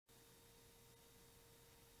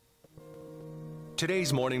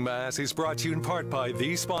Today's morning mass is brought to you in part by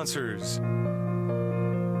these sponsors.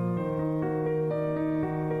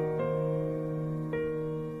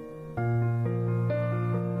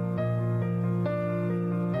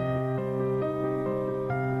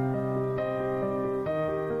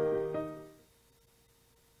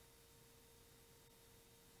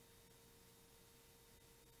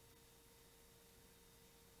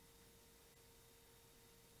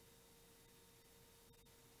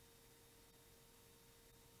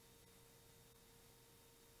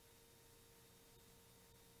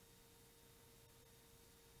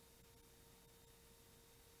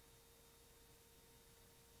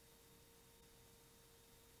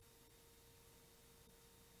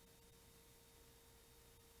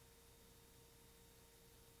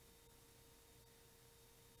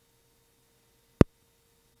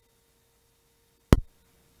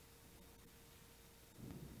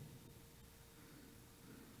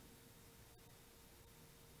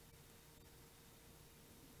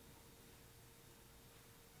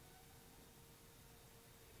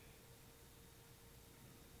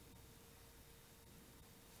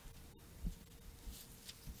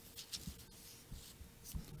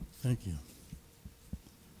 Thank you.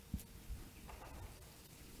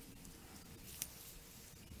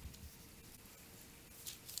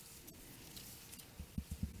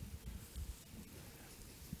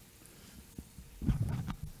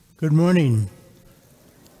 Good morning.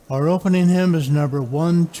 Our opening hymn is number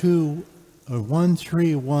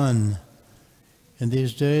 131 in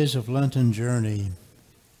these days of Lenten journey.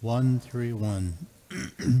 131.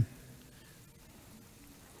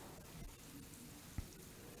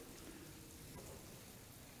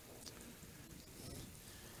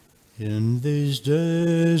 In these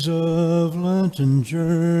days of Lenten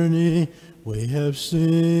journey, we have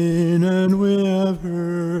seen and we have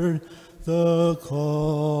heard the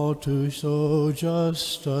call to sow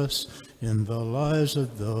justice in the lives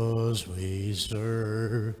of those we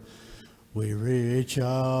serve. We reach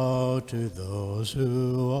out to those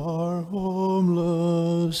who are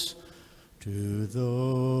homeless, to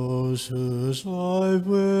those whose life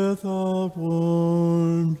without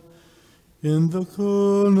warmth. In the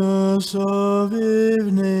coolness of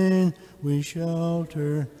evening, we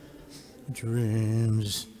shelter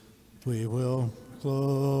dreams. We will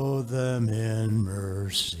clothe them in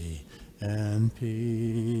mercy and peace.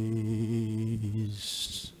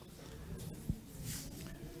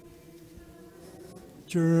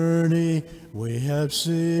 Journey, we have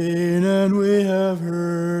seen and we have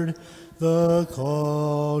heard the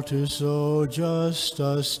call to sow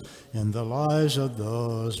justice in the lives of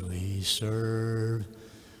those we serve.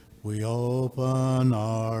 We open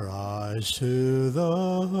our eyes to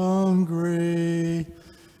the hungry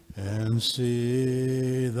and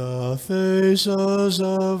see the faces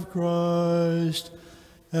of Christ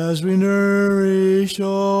as we nourish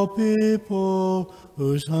all people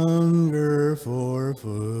whose hunger for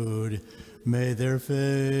food. May their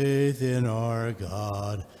faith in our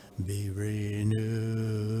God be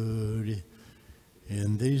renewed.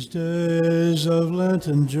 In these days of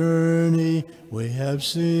Lenten journey, we have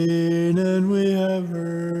seen and we have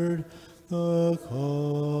heard the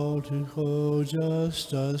call to sow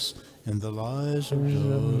justice in the lives of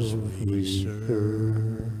those we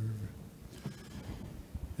serve.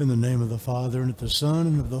 In the name of the Father, and of the Son,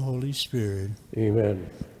 and of the Holy Spirit.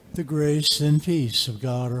 Amen. The grace and peace of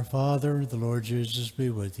God our Father, the Lord Jesus,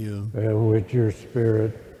 be with you. And with your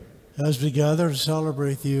spirit. As we gather to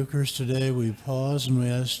celebrate the Eucharist today, we pause and we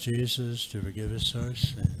ask Jesus to forgive us our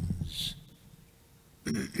sins.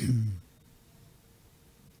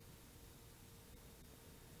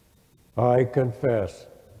 I confess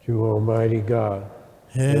to Almighty God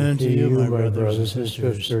and to you, my brothers and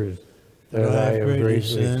sisters, that I have greatly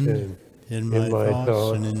sinned in my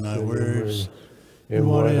thoughts and in my words, in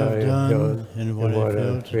what I have done and in what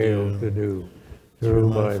I failed to do, through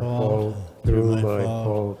my fault, through my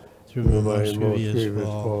most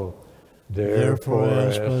grievous fault. Therefore, I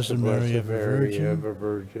ask Blessed Mary, ever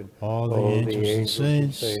Virgin, all the angels and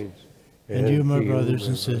saints, and you, my brothers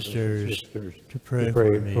and sisters, to pray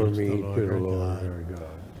for me to the Lord our God.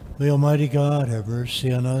 May Almighty God have mercy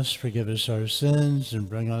on us, forgive us our sins, and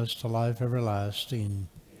bring us to life everlasting.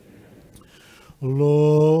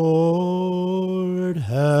 Lord,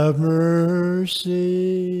 have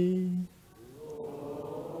mercy.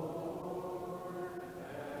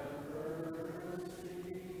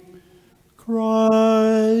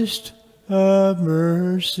 Christ, have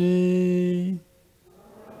mercy.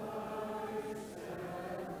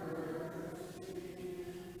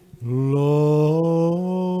 Lord,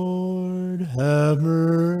 have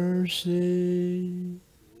mercy.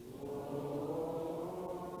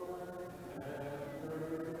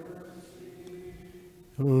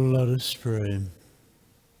 Let us pray.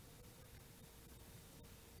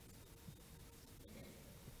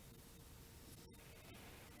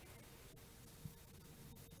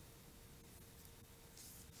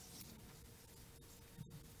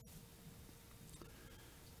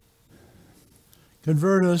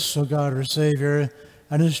 Convert us, O God, our Savior,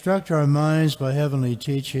 and instruct our minds by heavenly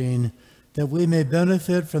teaching, that we may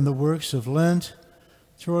benefit from the works of Lent,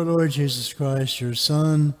 through our Lord Jesus Christ, your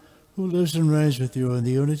Son, who lives and reigns with you in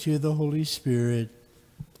the unity of the Holy Spirit,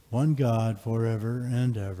 one God, forever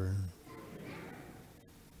and ever.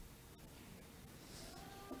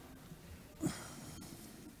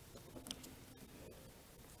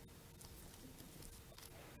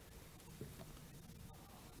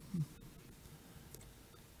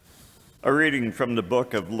 A reading from the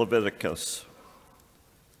book of Leviticus.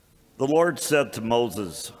 The Lord said to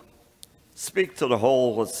Moses, "Speak to the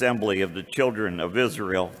whole assembly of the children of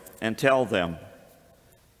Israel and tell them,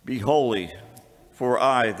 'Be holy, for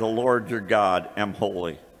I, the Lord your God, am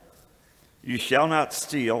holy. You shall not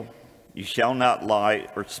steal, you shall not lie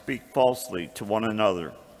or speak falsely to one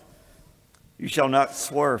another. You shall not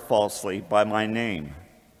swear falsely by my name,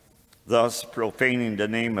 thus profaning the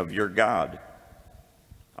name of your God.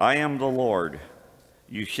 I am the Lord.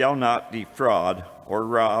 You shall not defraud or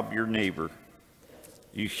rob your neighbor.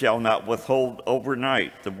 You shall not withhold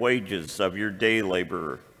overnight the wages of your day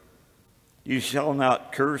laborer. You shall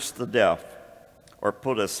not curse the deaf or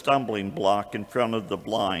put a stumbling block in front of the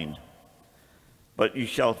blind, but you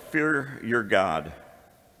shall fear your God.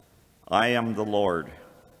 I am the Lord.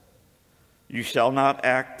 You shall not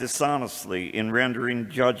act dishonestly in rendering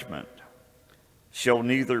judgment. Show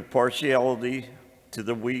neither partiality to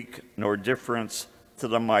the weak nor difference to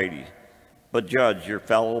the mighty, but judge your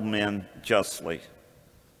fellow men justly.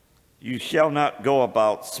 You shall not go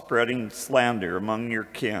about spreading slander among your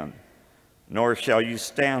kin, nor shall you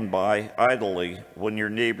stand by idly when your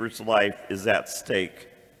neighbor's life is at stake.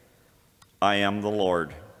 I am the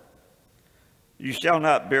Lord. You shall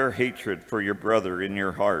not bear hatred for your brother in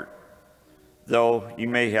your heart. Though you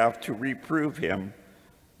may have to reprove him,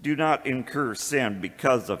 do not incur sin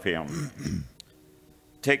because of him.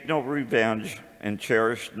 Take no revenge and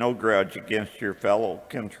cherish no grudge against your fellow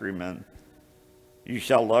countrymen. You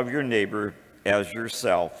shall love your neighbor as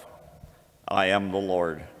yourself. I am the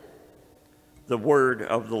Lord. The word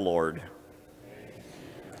of the Lord.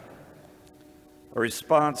 Our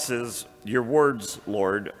response is, your words,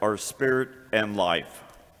 Lord, are spirit and life.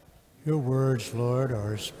 Your words, Lord,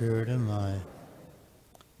 are spirit and life.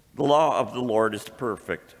 The law of the Lord is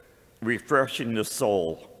perfect, refreshing the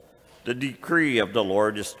soul. The decree of the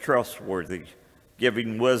Lord is trustworthy,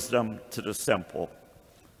 giving wisdom to the simple.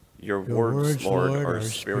 Your words, Lord, are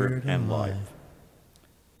spirit and life.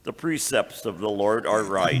 The precepts of the Lord are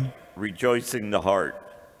right, rejoicing the heart.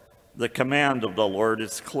 The command of the Lord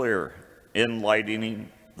is clear, enlightening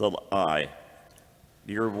the eye.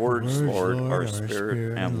 Your words, Lord, are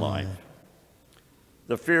spirit and life.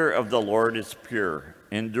 The fear of the Lord is pure,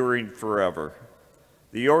 enduring forever.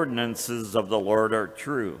 The ordinances of the Lord are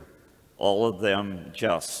true, all of them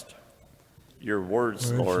just. Your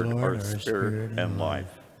words, Lord, are spirit and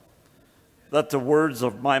life. Let the words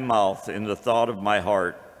of my mouth and the thought of my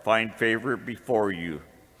heart find favor before you,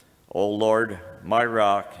 O Lord, my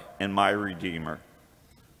rock and my redeemer.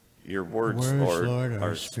 Your words, Lord,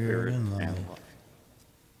 are spirit and life.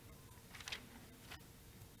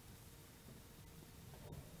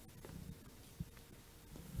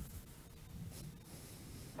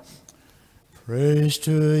 Praise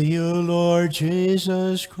to you, Lord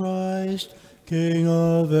Jesus Christ, King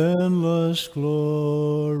of endless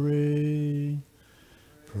glory.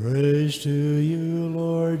 Praise to you,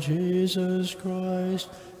 Lord Jesus Christ,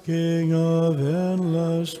 King of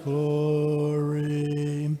endless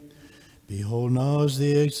glory. Behold, now is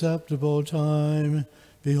the acceptable time.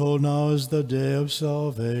 Behold, now is the day of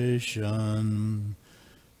salvation.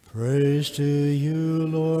 Praise to you,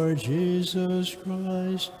 Lord Jesus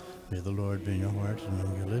Christ. May the Lord be in your heart and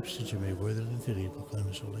on your lips, that you may worthily and fittingly proclaim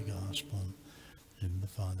his holy gospel. In the name of the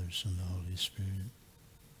Father, Son, and the Holy Spirit.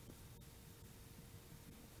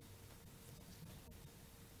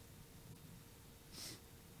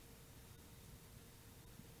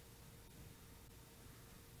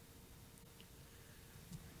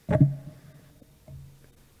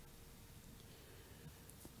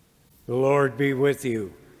 The Lord be with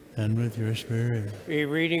you. And with your spirit. A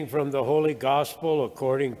reading from the Holy Gospel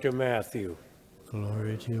according to Matthew.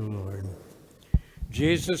 Glory to you, Lord.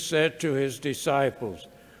 Jesus said to his disciples,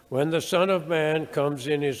 "When the Son of Man comes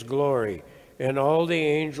in his glory, and all the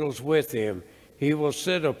angels with him, he will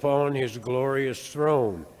sit upon his glorious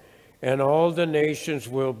throne. and all the nations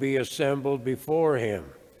will be assembled before him,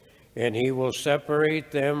 and he will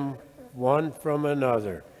separate them one from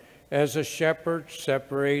another, as a shepherd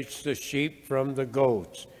separates the sheep from the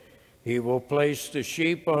goats. He will place the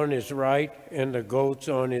sheep on his right and the goats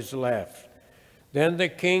on his left. Then the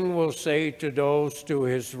king will say to those to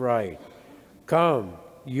his right, "Come,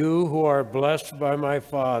 you who are blessed by my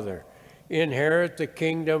Father, inherit the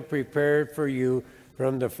kingdom prepared for you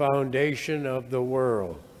from the foundation of the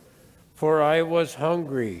world. For I was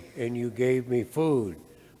hungry, and you gave me food.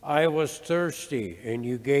 I was thirsty, and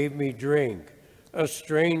you gave me drink. A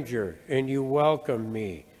stranger, and you welcomed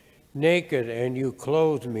me. Naked, and you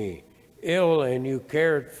clothed me. Ill, and you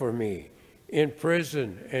cared for me. In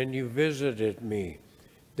prison, and you visited me."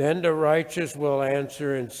 Then the righteous will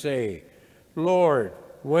answer and say, "Lord,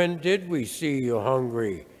 when did we see you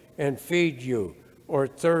hungry and feed you, or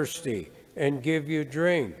thirsty and give you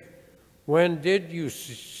drink? When did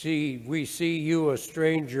we see you a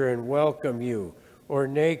stranger and welcome you, or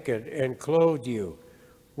naked and clothe you?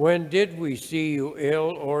 When did we see you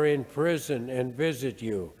ill or in prison and visit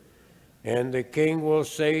you?" And the king will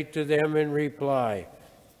say to them in reply,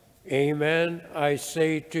 "Amen, I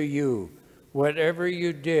say to you, whatever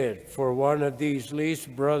you did for one of these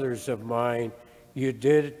least brothers of mine, you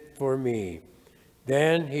did it for me."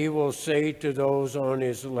 Then he will say to those on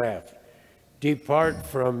his left, "Depart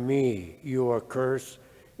from me, you accursed,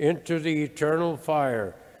 into the eternal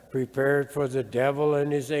fire prepared for the devil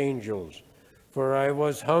and his angels. For I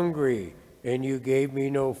was hungry, and you gave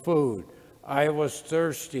me no food. I was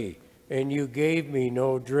thirsty, and you gave me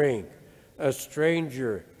no drink. A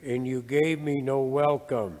stranger, and you gave me no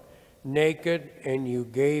welcome. Naked, and you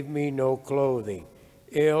gave me no clothing.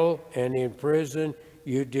 Ill and in prison,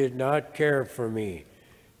 you did not care for me."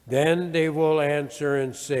 Then they will answer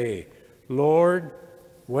and say, "Lord,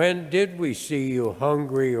 when did we see you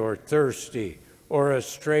hungry or thirsty, or a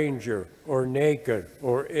stranger, or naked,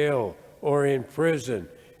 or ill, or in prison,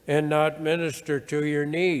 and not minister to your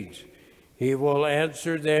needs?" He will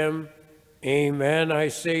answer them, "Amen, I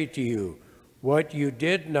say to you, what you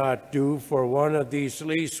did not do for one of these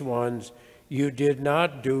least ones, you did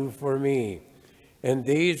not do for me." And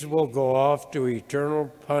these will go off to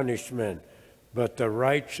eternal punishment, but the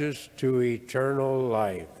righteous to eternal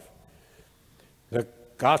life. The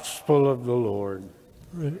Gospel of the Lord.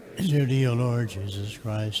 Praise to thee, O Lord Jesus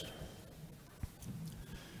Christ.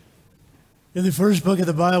 In the first book of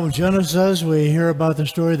the Bible, Genesis, we hear about the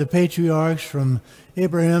story of the patriarchs from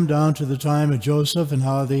Abraham down to the time of Joseph and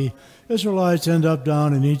how the Israelites end up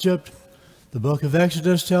down in Egypt. The book of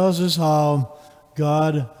Exodus tells us how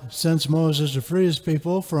God sends Moses to free his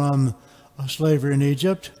people from slavery in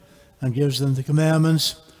Egypt and gives them the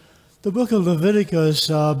commandments. The book of Leviticus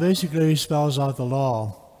basically spells out the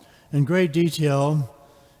law in great detail.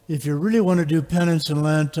 If you really want to do penance and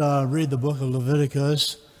Lent, read the book of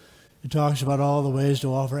Leviticus. It talks about all the ways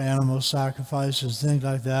to offer animal sacrifices, things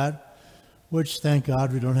like that, which, thank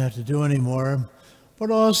God, we don't have to do anymore. But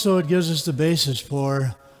also it gives us the basis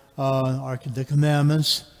for the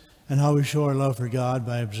commandments and how we show our love for God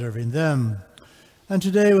by observing them. And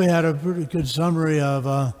today we had a pretty good summary of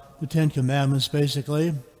the Ten Commandments,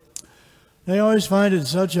 basically. I always find it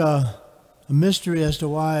such a mystery as to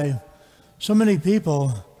why so many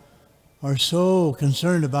people are so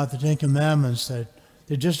concerned about the Ten Commandments that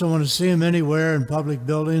they just don't want to see them anywhere in public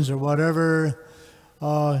buildings or whatever.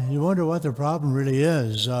 You wonder what their problem really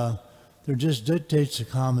is. There just dictates to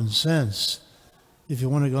common sense. If you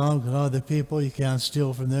want to go out with other people, you can't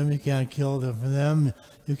steal from them, you can't kill them for them,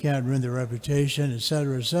 you can't ruin their reputation,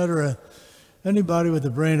 etc., etc. Anybody with a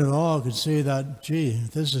brain at all could see that, gee,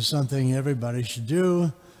 this is something everybody should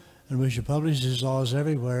do, and we should publish these laws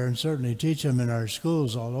everywhere and certainly teach them in our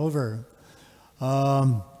schools all over.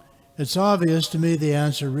 It's obvious to me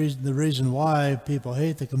the reason why people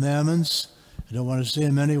hate the commandments and don't want to see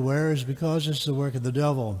them anywhere is because it's the work of the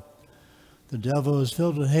devil. The devil is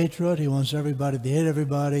filled with hatred. He wants everybody to hate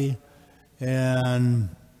everybody, and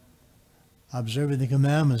observing the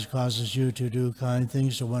commandments causes you to do kind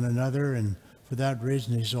things to one another, and for that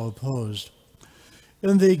reason he's so opposed.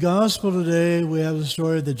 In the gospel today, we have the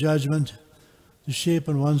story of the judgment, the sheep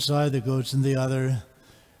on one side, the goats on the other.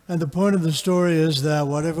 And the point of the story is that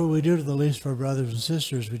whatever we do to the least of our brothers and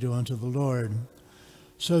sisters, we do unto the Lord.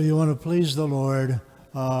 So if you want to please the Lord,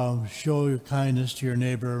 show your kindness to your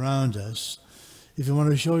neighbor around us. If you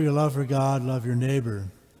want to show your love for God, love your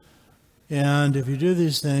neighbor. And if you do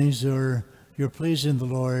these things, you're pleasing the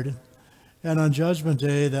Lord. And on Judgment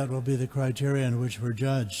Day, that will be the criteria in which we're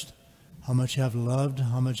judged. How much have you loved?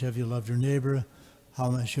 How much have you loved your neighbor?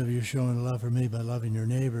 How much have you shown love for me by loving your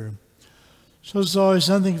neighbor? So it's always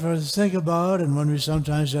something for us to think about, and when we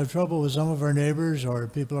sometimes have trouble with some of our neighbors or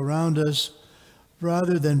people around us,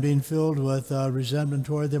 rather than being filled with resentment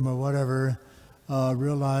toward them or whatever,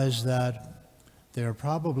 realize that they're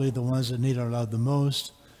probably the ones that need our love the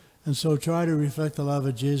most. And so try to reflect the love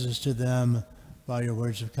of Jesus to them by your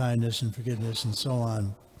words of kindness and forgiveness and so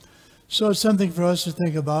on. So it's something for us to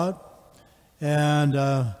think about. And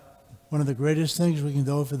one of the greatest things we can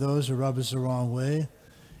do for those who rub us the wrong way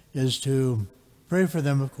is to pray for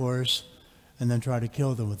them, of course, and then try to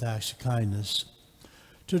kill them with acts of kindness.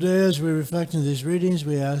 Today, as we reflect on these readings,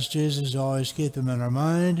 we ask Jesus to always keep them in our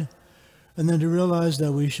mind, and then to realize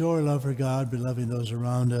that we show our love for God by loving those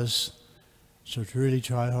around us. So to really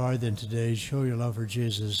try hard then today, show your love for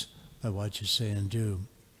Jesus by what you say and do.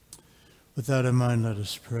 With that in mind, let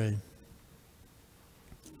us pray.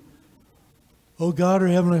 O God, our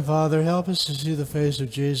Heavenly Father, help us to see the face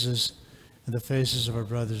of Jesus in the faces of our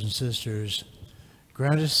brothers and sisters.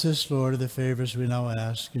 Grant us this, Lord, of the favors we now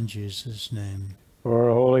ask in Jesus' name. For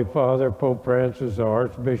our Holy Father, Pope Francis, our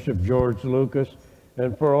Archbishop George Lucas,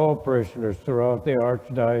 and for all parishioners throughout the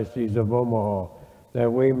Archdiocese of Omaha,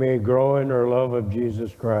 that we may grow in our love of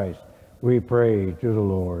Jesus Christ, we pray to the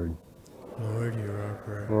Lord. Lord, hear our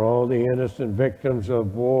prayer. For all the innocent victims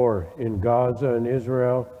of war in Gaza and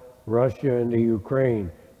Israel, Russia and the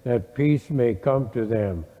Ukraine, that peace may come to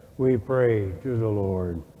them, we pray to the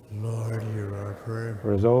Lord. Lord, hear our prayer.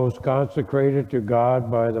 For those consecrated to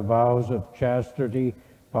God by the vows of chastity,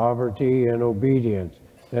 poverty, and obedience,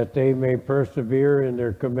 that they may persevere in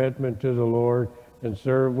their commitment to the Lord and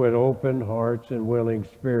serve with open hearts and willing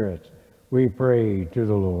spirits, we pray to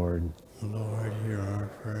the Lord. Lord, hear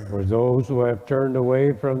our prayer. For those who have turned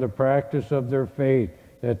away from the practice of their faith,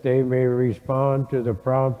 that they may respond to the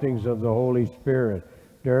promptings of the Holy Spirit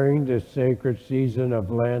during this sacred season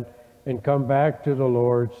of Lent and come back to the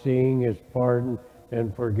Lord, seeing his pardon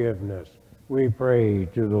and forgiveness, we pray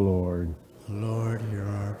to the Lord. Lord, hear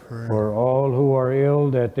our prayer. For all who are ill,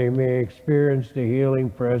 that they may experience the healing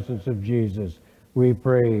presence of Jesus, we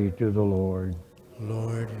pray to the Lord.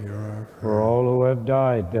 Lord, hear our prayer. For all who have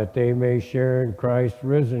died, that they may share in Christ's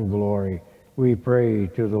risen glory, we pray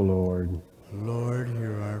to the Lord. Lord,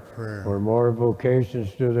 hear our prayer. For more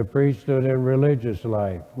vocations to the priesthood and religious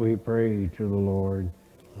life, we pray to the Lord.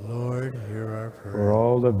 Lord, hear our prayer. For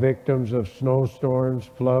all the victims of snowstorms,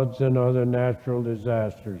 floods, and other natural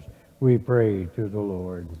disasters, we pray to the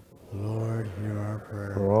Lord. Lord, hear our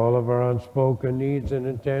prayer. For all of our unspoken needs and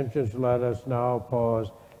intentions, let us now pause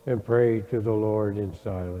and pray to the Lord in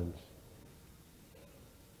silence.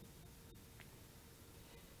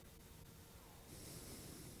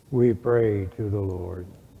 We pray to the Lord.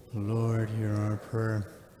 Lord, hear our prayer.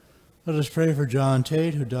 Let us pray for John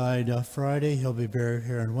Tate, who died Friday. He'll be buried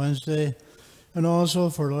here on Wednesday. And also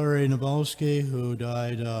for Larry Nabalski, who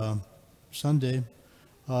died Sunday,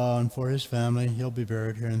 and for his family. He'll be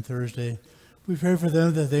buried here on Thursday. We pray for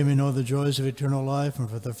them that they may know the joys of eternal life, and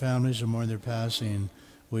for their families who mourn their passing.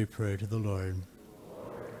 We pray to the Lord.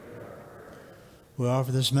 We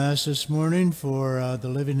offer this Mass this morning for the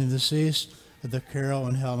living and deceased of the Carol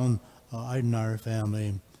and Helen Eidenauer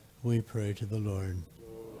family. We pray to the Lord.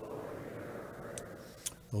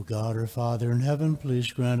 O God, our Father in heaven,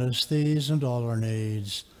 please grant us these and all our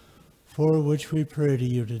needs, for which we pray to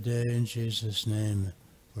you today in Jesus' name,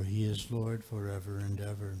 for he is Lord forever and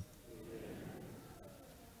ever.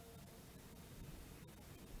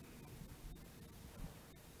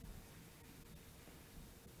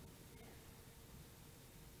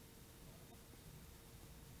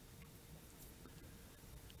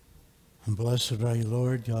 And blessed are you,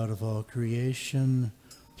 Lord, God of all creation.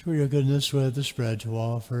 Through your goodness we have this bread to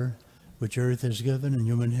offer, which earth has given and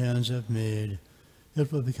human hands have made.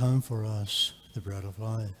 It will become for us the bread of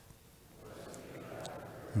life.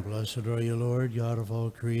 And blessed are you, Lord, God of all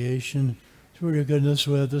creation. Through your goodness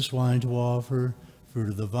we have this wine to offer, fruit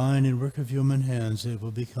of the vine and work of human hands. It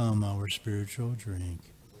will become our spiritual drink.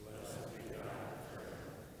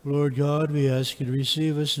 Lord God, we ask you to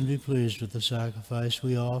receive us and be pleased with the sacrifice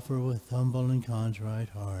we offer with humble and contrite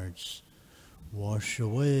hearts. Wash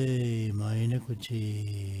away my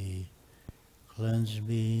iniquity. Cleanse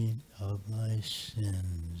me of my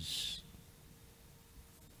sins.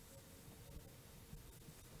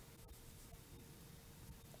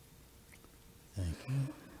 Thank you.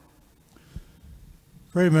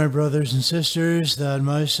 Pray, my brothers and sisters, that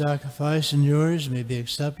my sacrifice and yours may be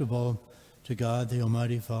acceptable to God the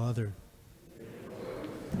Almighty Father.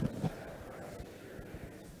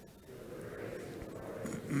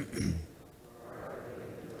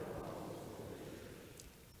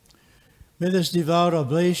 May this devout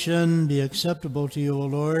oblation be acceptable to you, O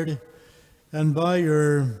Lord, and by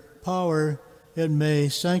your power it may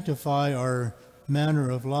sanctify our manner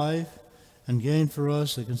of life and gain for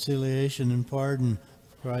us the conciliation and pardon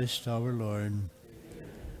of Christ our Lord.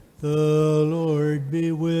 The Lord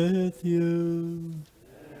be with you.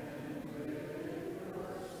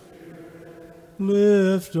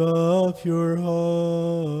 Lift up your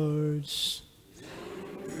hearts.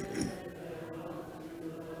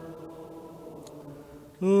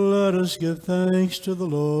 Let us give thanks to the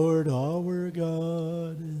Lord our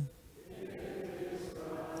God.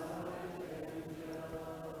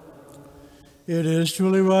 It is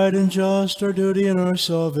truly right and just, our duty and our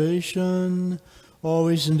salvation,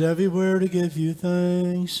 always and everywhere to give you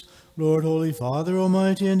thanks, Lord, Holy Father,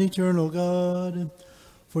 Almighty and eternal God,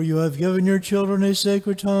 for you have given your children a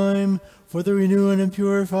sacred time for the renewing and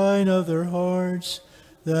purifying of their hearts,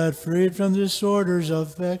 that freed from disorders of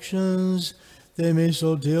affections, they may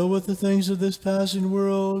so deal with the things of this passing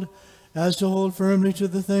world as to hold firmly to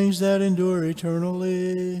the things that endure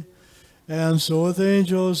eternally. And so with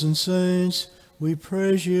angels and saints we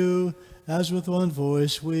praise you, as with one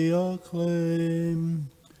voice we acclaim,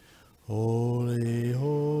 Holy,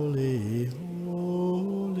 holy,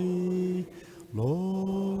 holy,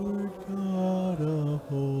 Lord God of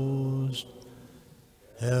hosts.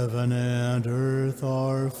 Heaven and earth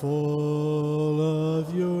are full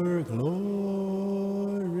of your glory.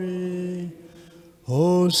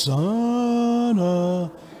 Hosanna,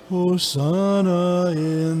 Hosanna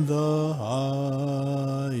in the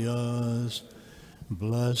highest.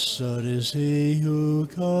 Blessed is he who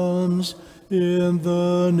comes in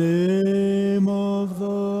the name of the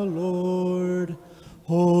Lord.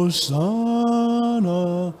 Hosanna,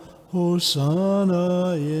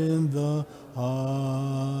 Hosanna in the highest.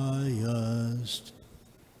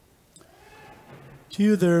 To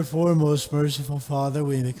you, therefore, most merciful Father,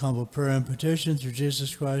 we make humble prayer and petition through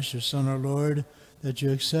Jesus Christ, your Son, our Lord, that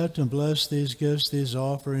you accept and bless these gifts, these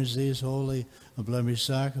offerings, these holy and blemished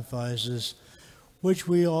sacrifices, which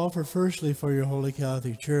we offer firstly for your holy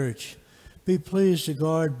Catholic Church. Be pleased to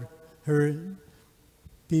grant her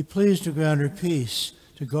peace,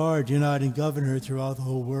 to guard, unite, and govern her throughout the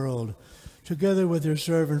whole world, together with your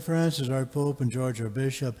servant Francis, our Pope, and George, our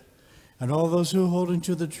Bishop, and all those who, holding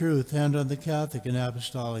to the truth, hand on the Catholic and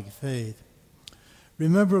Apostolic faith.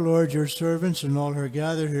 Remember, Lord, your servants and all who are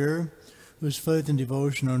gathered here, whose faith and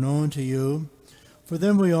devotion are known to you. For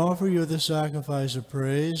them we offer you the sacrifice of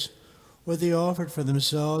praise, or they offered for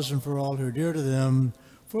themselves and for all who are dear to them,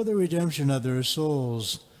 for the redemption of their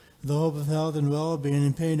souls, the hope of health and well-being,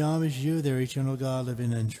 and paying homage to you, their eternal God,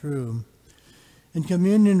 living and true. In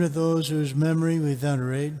communion with those whose memory we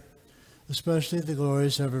venerate, especially the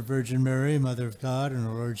glorious ever Virgin Mary, Mother of God, and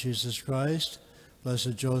our Lord Jesus Christ,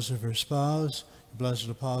 blessed Joseph, her spouse, blessed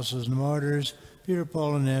apostles and martyrs, Peter,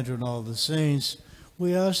 Paul, and Andrew, and all the saints,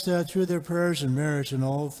 we ask that through their prayers and merits in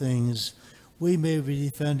all things, we may be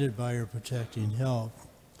defended by your protecting help.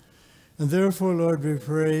 And therefore, Lord, we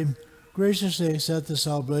pray, graciously accept this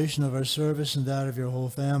oblation of our service and that of your whole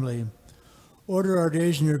family. Order our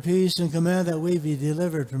days in your peace, and command that we be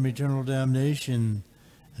delivered from eternal damnation,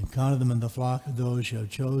 and count them in the flock of those you have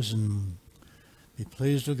chosen. Be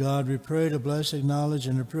pleased, O God, we pray, to bless, acknowledge,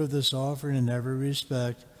 and approve this offering in every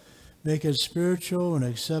respect. Make it spiritual and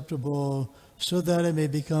acceptable, so that it may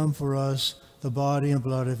become for us the body and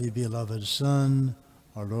blood of your beloved Son,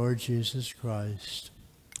 our Lord Jesus Christ.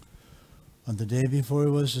 On the day before he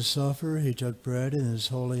was to suffer, he took bread in his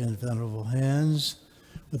holy and venerable hands.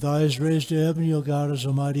 With eyes raised to heaven, O God, as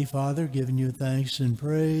Almighty Father, giving you thanks and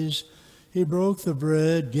praise, he broke the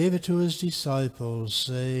bread, gave it to his disciples,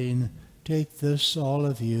 saying, Take this, all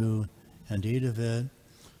of you, and eat of it,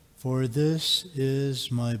 for this is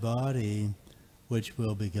my body, which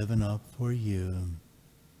will be given up for you.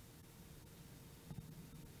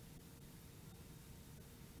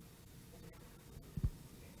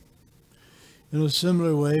 In a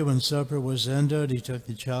similar way, when supper was ended, he took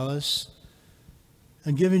the chalice,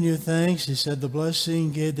 and giving you thanks, he said the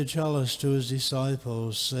blessing, gave the chalice to his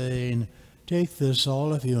disciples, saying, Take this,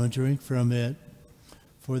 all of you, and drink from it,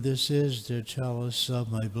 for this is the chalice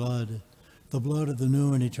of my blood, the blood of the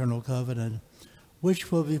new and eternal covenant,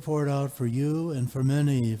 which will be poured out for you and for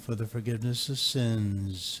many for the forgiveness of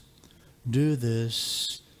sins. Do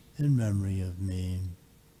this in memory of me.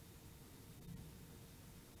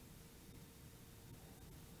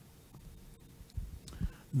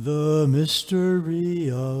 The mystery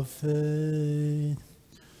of faith.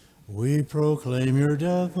 We proclaim your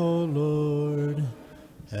death, O Lord,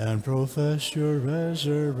 and profess your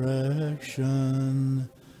resurrection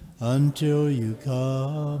until you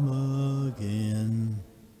come again.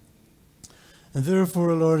 And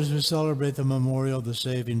therefore, Lord, as we celebrate the memorial of the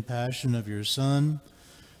saving passion of your Son,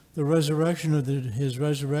 the resurrection of his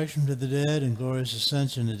resurrection to the dead and glorious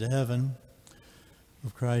ascension into heaven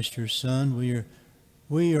of Christ your Son,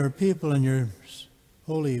 we your people and your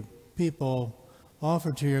holy people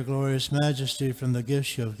offer to your glorious majesty from the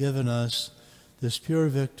gifts you have given us this pure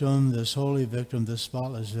victim, this holy victim, this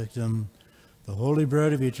spotless victim, the holy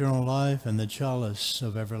bread of eternal life and the chalice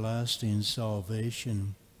of everlasting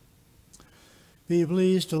salvation. Be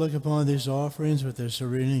pleased to look upon these offerings with their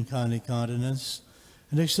serene and kindly countenance,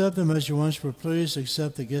 and accept them as you once were pleased to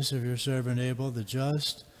accept the gifts of your servant Abel, the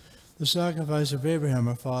just, the sacrifice of Abraham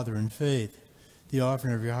our father in faith, the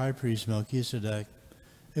offering of your high priest Melchizedek,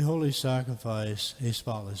 a holy sacrifice, a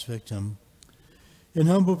spotless victim. In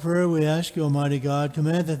humble prayer we ask you, Almighty God,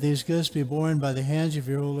 command that these gifts be borne by the hands of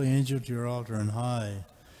your holy angel to your altar on high,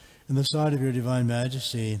 in the sight of your divine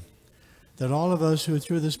majesty, that all of us who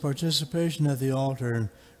through this participation at the altar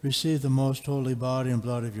receive the most holy body and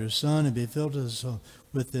blood of your Son and be filled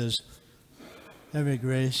with this every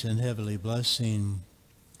grace and heavenly blessing.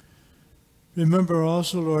 Remember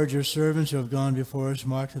also, Lord, your servants who have gone before us,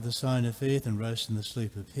 marked with the sign of faith, and rest in the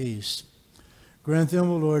sleep of peace. Grant them,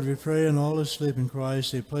 O Lord, we pray, in all asleep in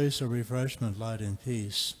Christ, a place of refreshment, light, and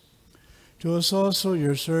peace. To us also,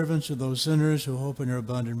 your servants, to those sinners who hope in your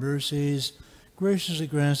abundant mercies, graciously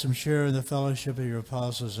grant some share in the fellowship of your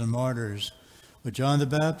apostles and martyrs, with John the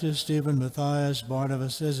Baptist, Stephen, Matthias,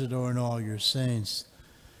 Barnabas, Isidore, and all your saints.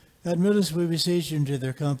 Admit us, we beseech you, into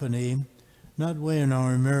their company, not weighing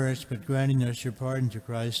our merits, but granting us your pardon to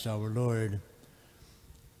Christ our Lord.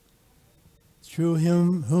 Through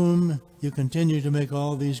him whom you continue to make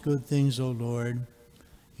all these good things, O Lord,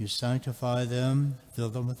 you sanctify them, fill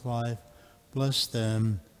them with life, bless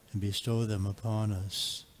them, and bestow them upon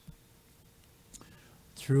us.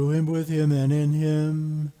 Through him, with him, and in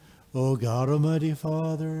him, O God, Almighty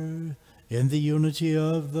Father, in the unity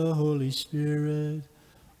of the Holy Spirit,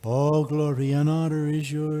 all glory and honor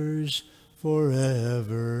is yours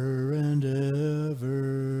forever and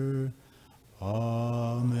ever.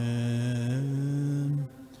 Amen.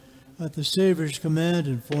 At the Savior's command,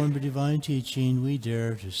 informed by divine teaching, we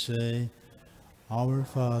dare to say, Our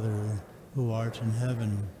Father, who art in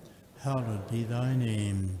heaven, hallowed be thy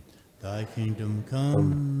name. Thy kingdom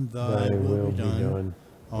come, thy will be done,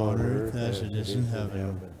 on earth as it is in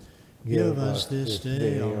heaven. Give us this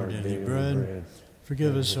day our daily bread.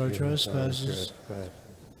 Forgive us our trespasses,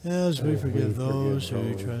 as we forgive those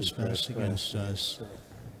who trespass against us.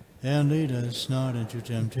 And lead us not into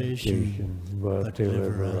temptation, but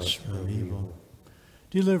deliver us from evil.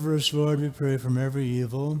 Deliver us, Lord, we pray, from every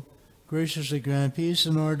evil. Graciously grant peace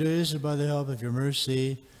in our days, that by the help of your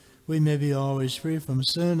mercy we may be always free from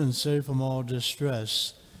sin and safe from all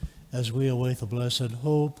distress, as we await the blessed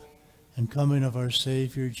hope and coming of our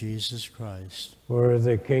Savior, Jesus Christ. For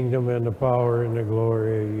the kingdom and the power and the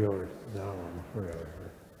glory are yours, now and forever.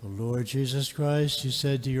 O Lord Jesus Christ, you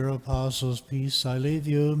said to your apostles, Peace I leave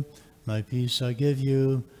you, my peace I give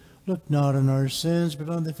you. Look not on our sins, but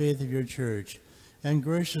on the faith of your church, and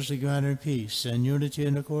graciously grant her peace and unity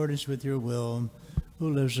in accordance with your will,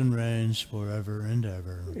 who lives and reigns forever and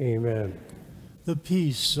ever. Amen. The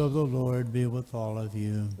peace of the Lord be with all of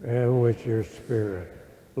you. And with your spirit.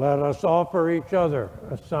 Let us offer each other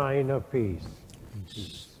a sign of peace.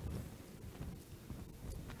 Peace.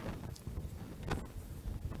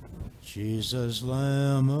 Jesus,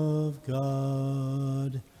 Lamb of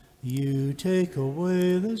God, you take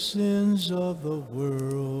away the sins of the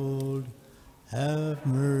world. Have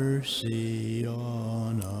mercy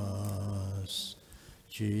on us.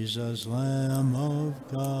 Jesus, Lamb of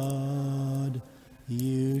God,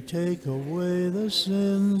 you take away the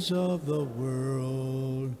sins of the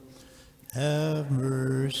world. Have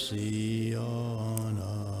mercy on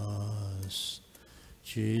us.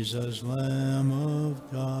 Jesus, Lamb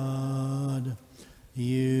of God,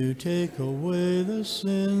 you take away the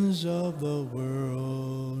sins of the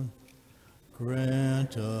world.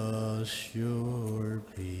 Grant us your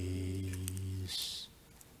peace.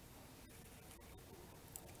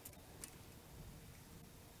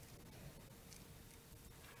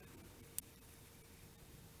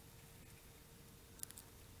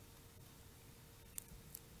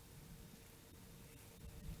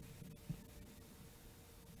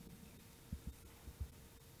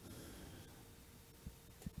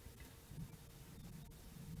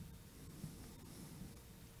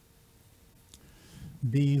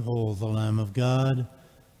 Behold the Lamb of God.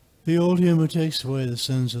 Behold him who takes away the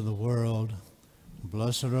sins of the world.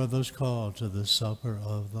 Blessed are those called to the supper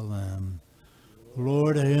of the Lamb.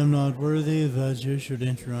 Lord, I am not worthy that you should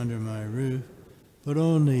enter under my roof, but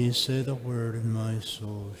only say the word and my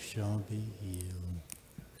soul shall be healed.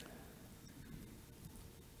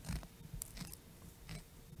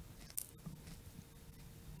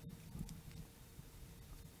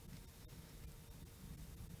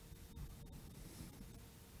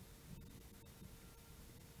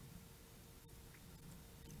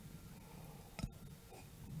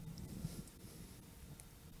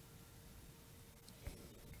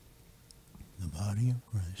 The body of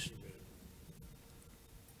Christ.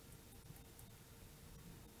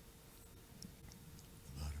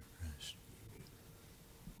 The body of Christ.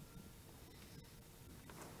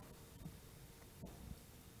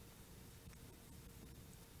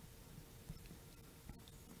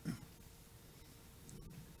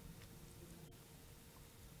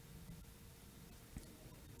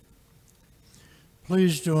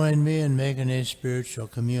 Please join me in making a spiritual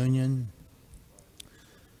communion.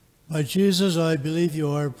 My Jesus, I believe you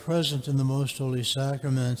are present in the most holy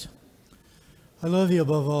sacrament. I love you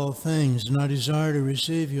above all things, and I desire to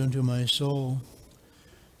receive you into my soul.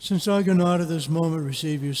 Since I cannot at this moment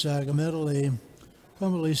receive you sacramentally,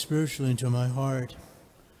 come at least spiritually into my heart.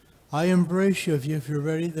 I embrace you if you're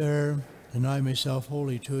ready there, deny myself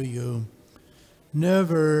wholly to you.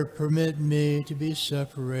 Never permit me to be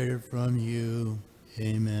separated from you.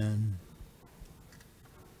 Amen.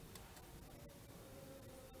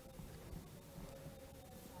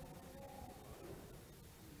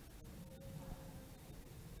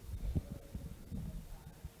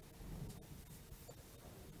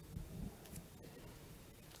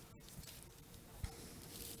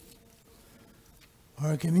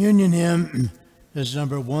 Our communion hymn is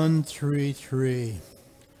number 133.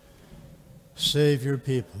 Save your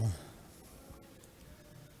people.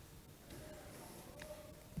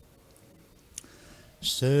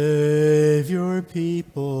 Save your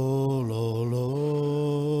people, O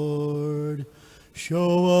Lord.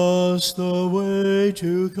 Show us the way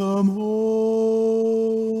to come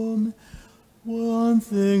home. One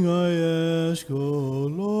thing I ask, O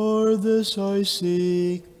Lord, this I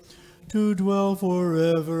seek, to dwell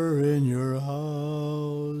forever in your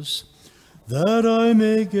house, that I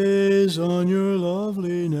may gaze on your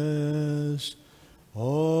loveliness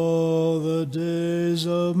all the days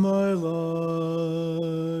of my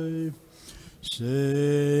life.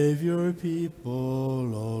 Save your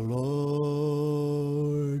people, O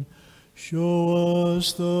Lord. Show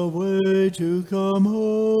us the way to come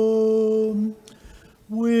home.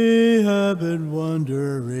 We have been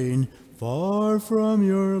wandering far from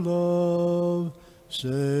your love.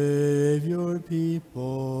 Save your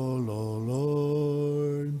people, O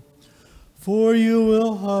Lord. For you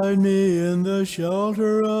will hide me in the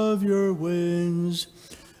shelter of your wings,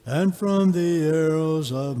 and from the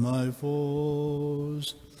arrows of my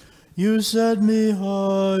foes. You set me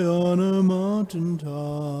high on a mountain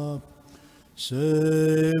top,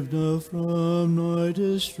 saved from my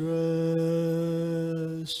distress.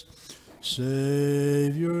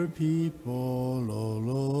 Save your people, O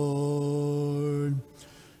Lord.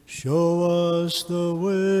 Show us the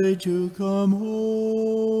way to come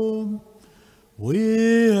home.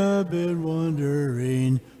 We have been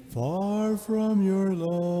wandering far from your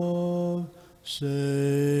love.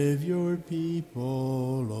 Save your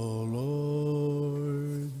people, O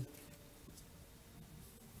Lord.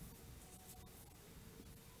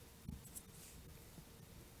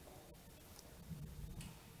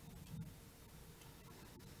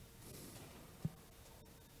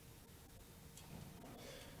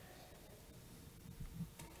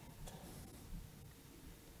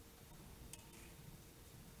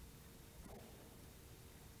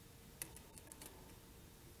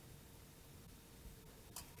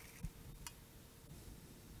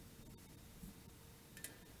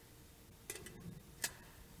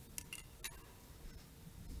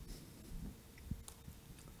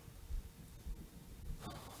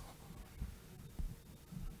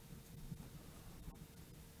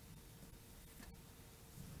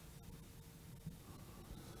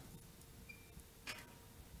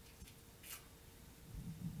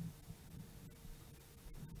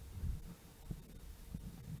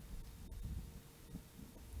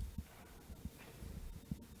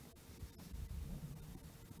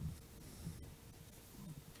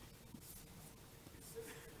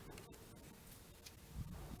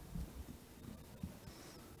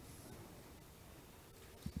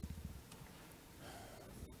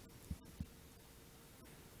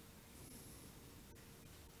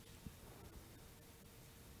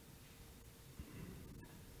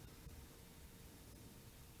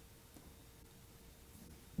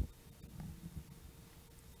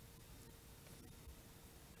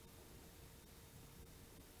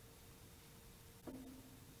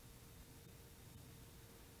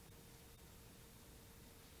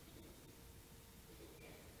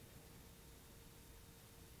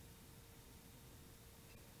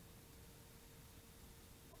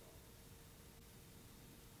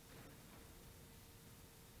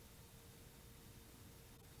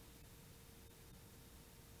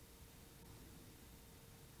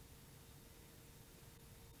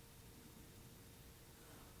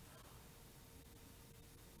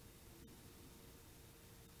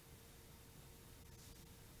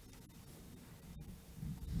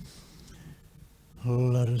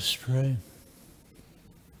 Let us pray.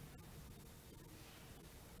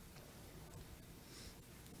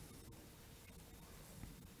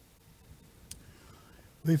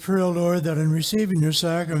 We pray, O Lord, that in receiving your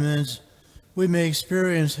sacraments, we may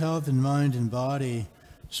experience health in mind and body,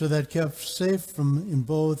 so that kept safe in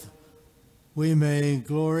both, we may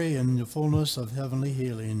glory in the fullness of heavenly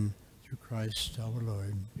healing through Christ our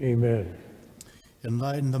Lord. Amen.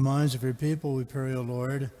 Enlighten the minds of your people, we pray, O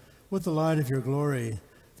Lord, with the light of your glory,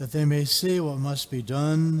 that they may see what must be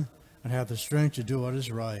done and have the strength to do what is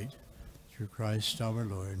right, through Christ our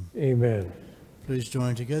Lord. Amen. Please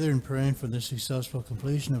join together in praying for the successful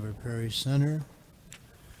completion of our parish center.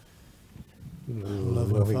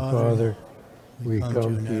 Loving Father, we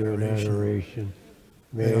come to you in adoration.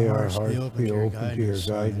 May our hearts be open to your guidance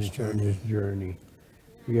on this journey.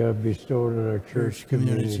 You have bestowed on our church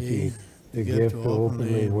community the gift to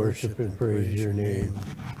openly worship and praise your name.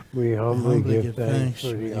 We humbly give thanks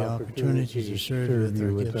for the opportunity to serve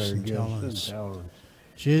you with our gifts and talents.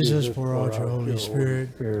 Jesus, pour out your Holy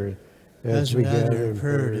Spirit as we gather in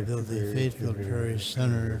prayer to build the faith-filled parish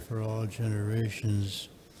center for all generations.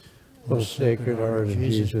 O Sacred Heart of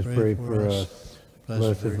Jesus, pray for us.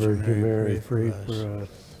 Blessed Virgin Mary, pray for us.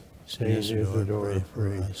 Saint Isidore,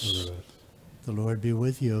 pray for us. The Lord be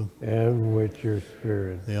with you. And with your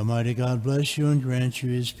spirit. The Almighty God bless you and grant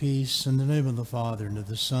you his peace, in the name of the Father, and of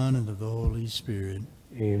the Son, and of the Holy Spirit.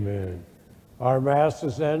 Amen. Our Mass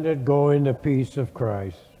is ended. Go in the peace of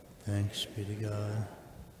Christ. Thanks be to God.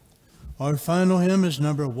 Our final hymn is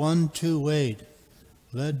number 128,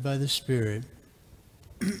 led by the Spirit.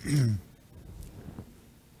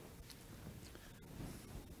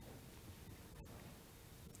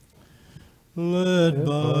 Led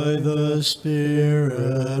by the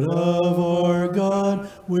Spirit of our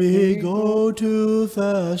God, we go to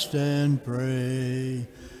fast and pray.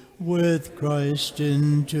 With Christ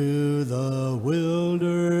into the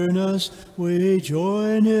wilderness, we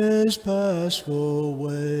join his paschal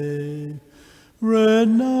way.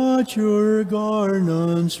 Rend not your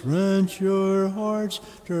garments, rent your hearts,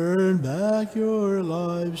 turn back your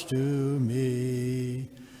lives to me.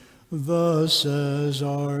 Thus says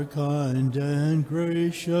our kind and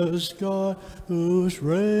gracious God, whose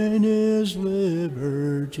reign is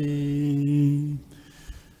liberty.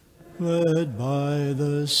 Led by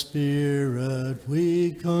the Spirit,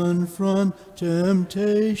 we confront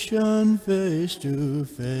temptation face to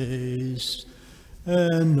face,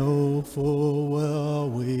 and know full well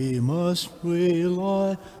we must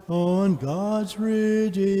rely on God's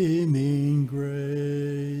redeeming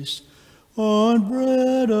grace. On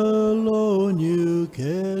bread alone you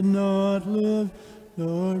cannot live,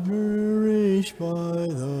 nor nourish by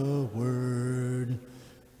the word.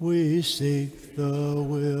 We seek the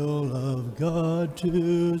will of God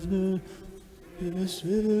to do. This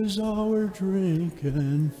is our drink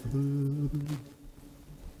and food.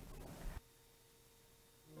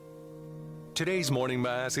 Today's morning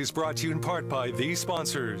mass is brought to you in part by these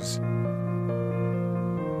sponsors.